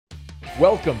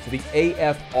Welcome to the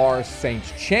AFR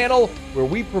Saints channel, where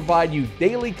we provide you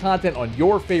daily content on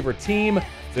your favorite team,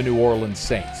 the New Orleans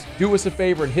Saints. Do us a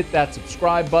favor and hit that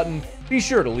subscribe button. Be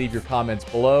sure to leave your comments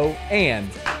below and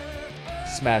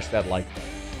smash that like button.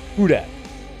 Who dat?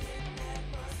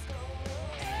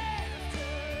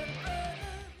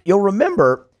 You'll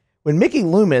remember when Mickey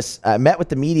Loomis met with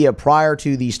the media prior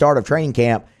to the start of training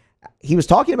camp, he was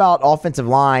talking about offensive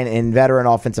line and veteran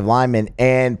offensive linemen,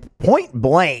 and point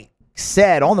blank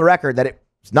said on the record that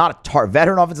it's not a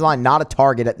veteran offensive line, not a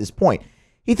target at this point.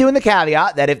 He threw in the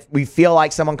caveat that if we feel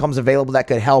like someone comes available that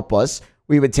could help us,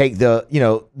 we would take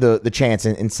the chance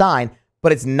and sign,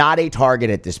 but it's not a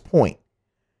target at this point.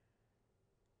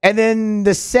 And then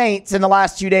the Saints in the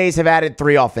last 2 days have added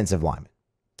 3 offensive linemen.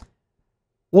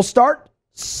 We'll start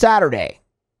Saturday.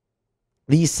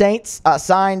 The Saints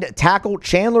signed tackle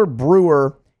Chandler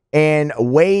Brewer and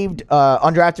waived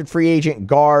undrafted free agent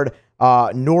guard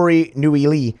Nuri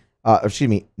Nuili.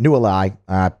 Nuili.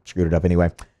 I screwed it up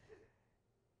anyway.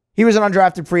 He was an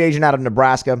undrafted free agent out of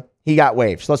Nebraska. He got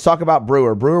waived. So let's talk about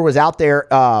Brewer. Brewer was out there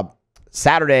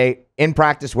Saturday in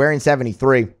practice wearing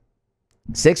 73.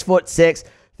 6'6",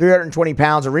 320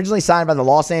 pounds, originally signed by the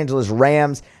Los Angeles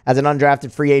Rams as an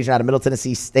undrafted free agent out of Middle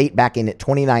Tennessee State back in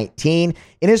 2019.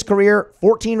 In his career,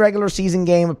 14 regular season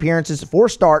game appearances, 4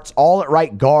 starts, all at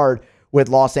right guard with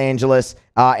Los Angeles,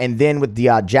 and then with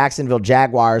the Jacksonville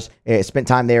Jaguars. Spent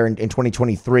time there in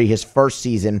 2023, his first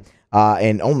season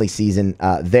and only season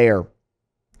there.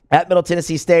 At Middle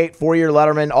Tennessee State, 4-year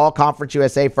letterman, All-Conference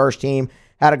USA first team,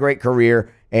 had a great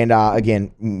career, and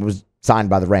again, was signed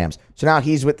by the Rams. So now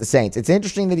he's with the Saints. It's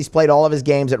interesting that he's played all of his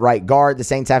games at right guard. The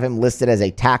Saints have him listed as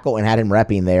a tackle and had him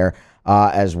repping there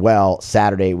as well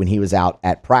Saturday when he was out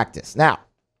at practice. Now,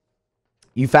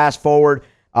 you fast forward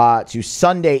to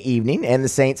Sunday evening, and the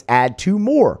Saints add 2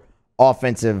 more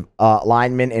offensive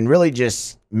linemen and really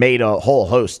just made a whole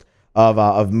host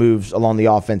of moves along the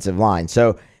offensive line.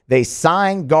 So they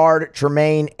signed guard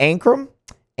Tremaine Ankrum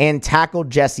and tackle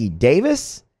Jesse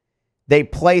Davis. They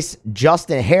place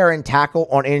Justin Herron, tackle,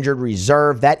 on injured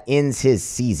reserve. That ends his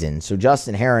season. So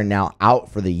Justin Herron now out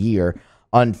for the year,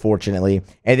 unfortunately.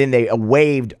 And then they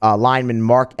waived lineman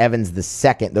Mark Evans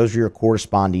II. Those are your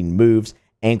corresponding moves.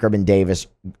 Ankrum and Davis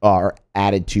are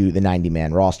added to the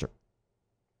 90-man roster.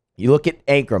 You look at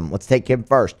Ankrum. Let's take him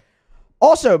first.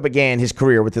 Also began his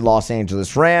career with the Los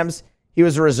Angeles Rams. He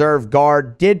was a reserve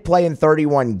guard, did play in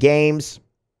 31 games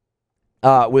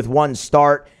with 1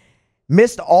 start.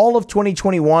 Missed all of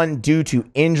 2021 due to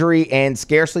injury and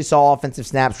scarcely saw offensive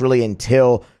snaps really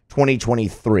until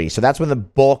 2023. So that's when the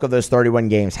bulk of those 31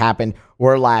 games happened,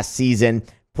 were last season.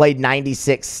 Played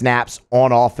 96 snaps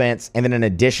on offense and then an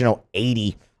additional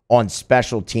 80 on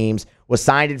special teams. Was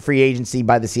signed in free agency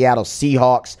by the Seattle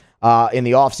Seahawks in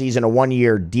the offseason, a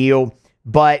 1-year deal.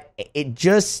 But it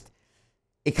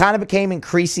kind of became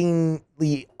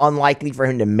increasingly unlikely for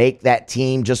him to make that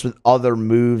team just with other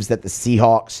moves that the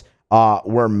Seahawks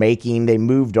were making. They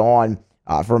moved on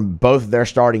from both of their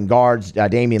starting guards,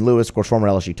 Damian Lewis, of course, former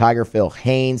LSU Tiger, Phil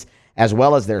Haynes, as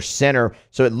well as their center.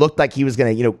 So it looked like he was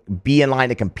going to, be in line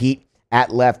to compete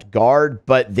at left guard.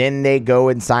 But then they go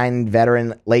and sign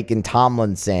veteran Laken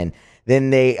Tomlinson.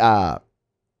 Then they,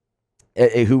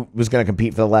 who was going to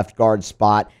compete for the left guard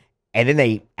spot, and then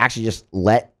they actually just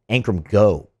let Ankrum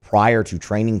go prior to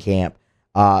training camp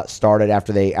started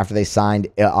after they signed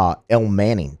El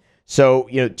Manning. So,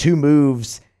 2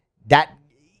 moves that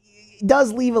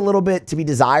does leave a little bit to be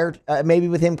desired, maybe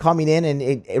with him coming in, and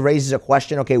it raises a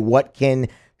question, okay, what can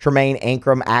Tremaine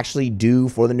Ankrum actually do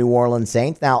for the New Orleans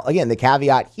Saints? Now, again, the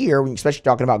caveat here, when especially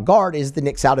talking about guard, is the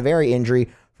Nick Saldiveri injury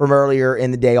from earlier in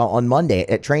the day on Monday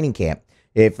at training camp.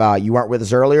 If you weren't with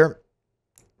us earlier,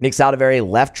 Nick Saldiveri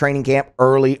left training camp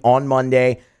early on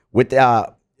Monday with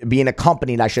being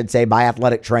accompanied, I should say, by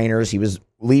athletic trainers. He was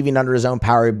leaving under his own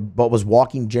power, but was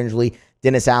walking gingerly.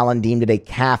 Dennis Allen deemed it a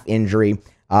calf injury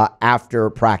after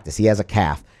practice. He has a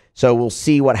calf. So we'll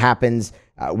see what happens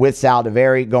with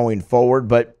Saldiveri going forward.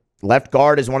 But left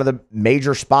guard is one of the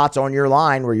major spots on your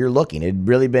line where you're looking. It had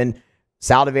really been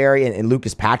Saldiveri and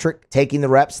Lucas Patrick taking the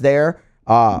reps there.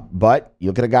 But you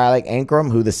look at a guy like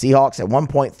Ankrum, who the Seahawks at one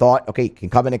point thought, okay, can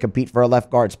come in and compete for a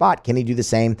left guard spot. Can he do the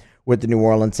same with the New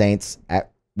Orleans Saints?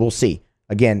 We'll see.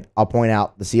 Again, I'll point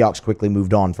out the Seahawks quickly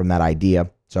moved on from that idea.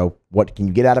 So what can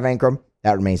you get out of Ankrum?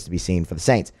 That remains to be seen for the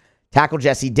Saints. Tackle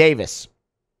Jesse Davis,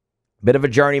 bit of a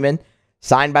journeyman,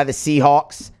 signed by the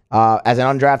Seahawks as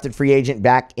an undrafted free agent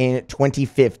back in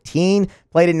 2015.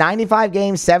 Played in 95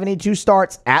 games, 72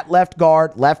 starts at left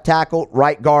guard, left tackle,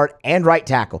 right guard, and right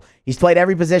tackle. He's played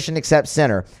every position except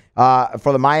center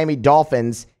for the Miami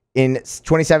Dolphins in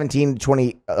 2017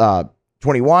 to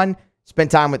 2021. Spent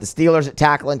time with the Steelers at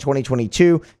tackle in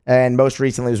 2022, and most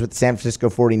recently was with the San Francisco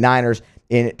 49ers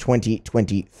in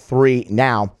 2023.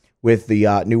 Now with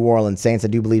the New Orleans Saints, I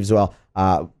do believe as well,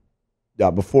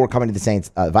 before coming to the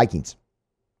Saints, Vikings.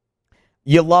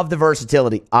 You love the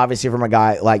versatility, obviously, from a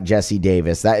guy like Jesse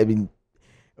Davis.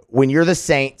 When you're the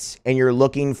Saints and you're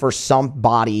looking for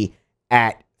somebody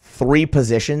at 3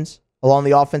 positions along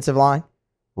the offensive line,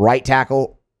 right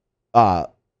tackle,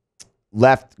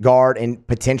 left guard, and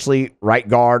potentially right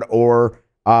guard or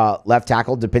left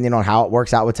tackle, depending on how it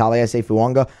works out with Taliesin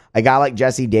Fuanga. A guy like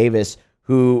Jesse Davis,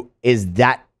 who is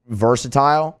that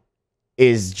versatile,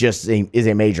 is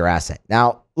a major asset.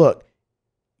 Now, look,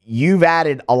 you've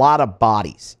added a lot of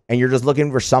bodies, and you're just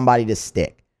looking for somebody to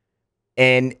stick.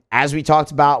 And as we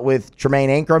talked about with Tremaine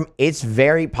Ankrum, it's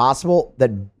very possible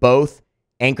that both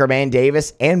Ankrum and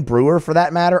Davis, and Brewer for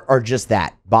that matter, are just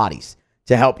that, bodies,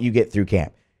 to help you get through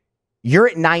camp. You're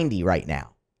at 90 right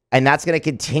now, and that's going to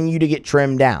continue to get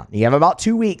trimmed down. You have about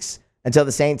 2 weeks until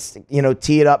the Saints,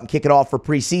 tee it up and kick it off for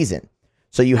preseason.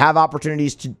 So you have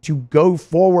opportunities to go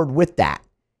forward with that,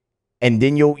 and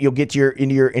then you'll get to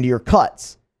into your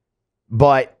cuts.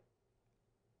 But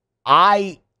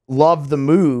I love the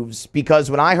moves, because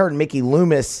when I heard Mickey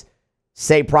Loomis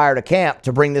say prior to camp,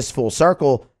 to bring this full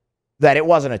circle, that it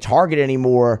wasn't a target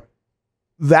anymore,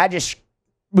 that just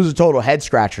was a total head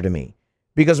scratcher to me.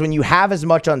 Because when you have as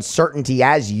much uncertainty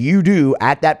as you do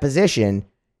at that position,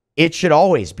 it should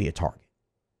always be a target.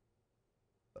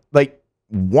 Like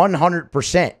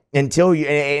 100% until you,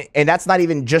 and that's not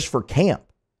even just for camp.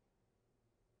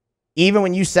 Even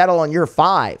when you settle on your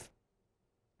 5,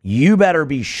 you better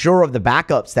be sure of the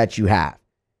backups that you have.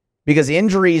 Because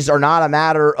injuries are not a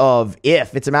matter of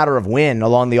if, it's a matter of when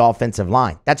along the offensive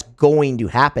line. That's going to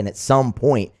happen at some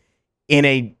point in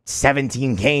a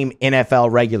 17-game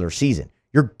NFL regular season.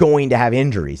 You're going to have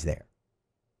injuries there.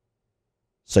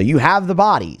 So you have the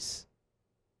bodies.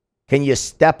 Can you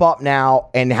step up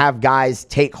now and have guys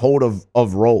take hold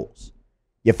of roles?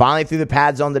 You finally threw the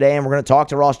pads on today, and we're going to talk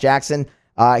to Ross Jackson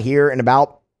here in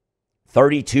about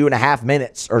 32 and a half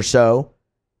minutes or so.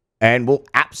 And we'll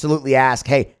absolutely ask,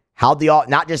 hey,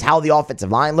 not just how the offensive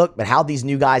line looked, but how these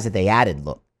new guys that they added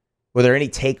look. Were there any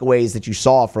takeaways that you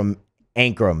saw from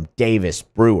Ankrum, Davis,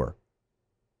 Brewer?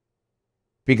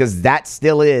 Because that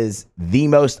still is the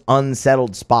most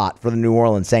unsettled spot for the New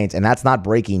Orleans Saints, and that's not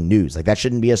breaking news. Like, that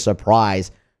shouldn't be a surprise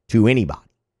to anybody.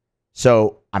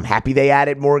 So I'm happy they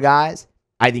added more guys.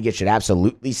 I think it should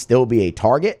absolutely still be a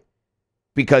target,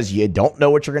 because you don't know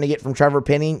what you're going to get from Trevor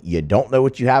Penning. You don't know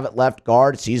what you have at left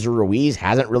guard. Cesar Ruiz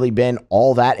hasn't really been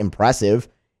all that impressive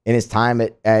in his time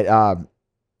in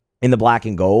the black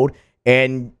and gold.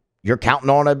 And you're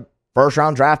counting on a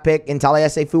first-round draft pick in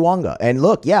Taliesin Fuanga. And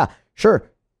look, yeah, sure,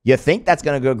 you think that's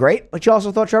going to go great, but you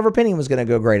also thought Trevor Penning was going to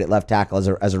go great at left tackle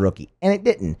as a rookie, and it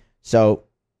didn't. So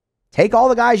take all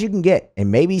the guys you can get,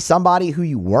 and maybe somebody who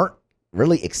you weren't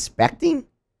really expecting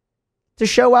to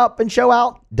show up and show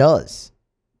out does.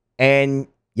 And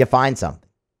you find something.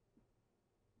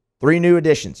 3 new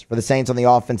additions for the Saints on the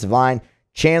offensive line: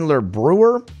 Chandler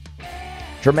Brewer,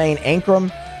 Tremaine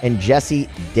Ankrum, and Jesse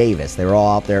Davis. They were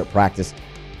all out there at practice.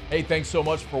 Hey, thanks so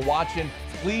much for watching.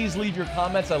 Please leave your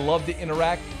comments. I love to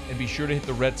interact, and be sure to hit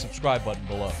the red subscribe button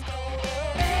below.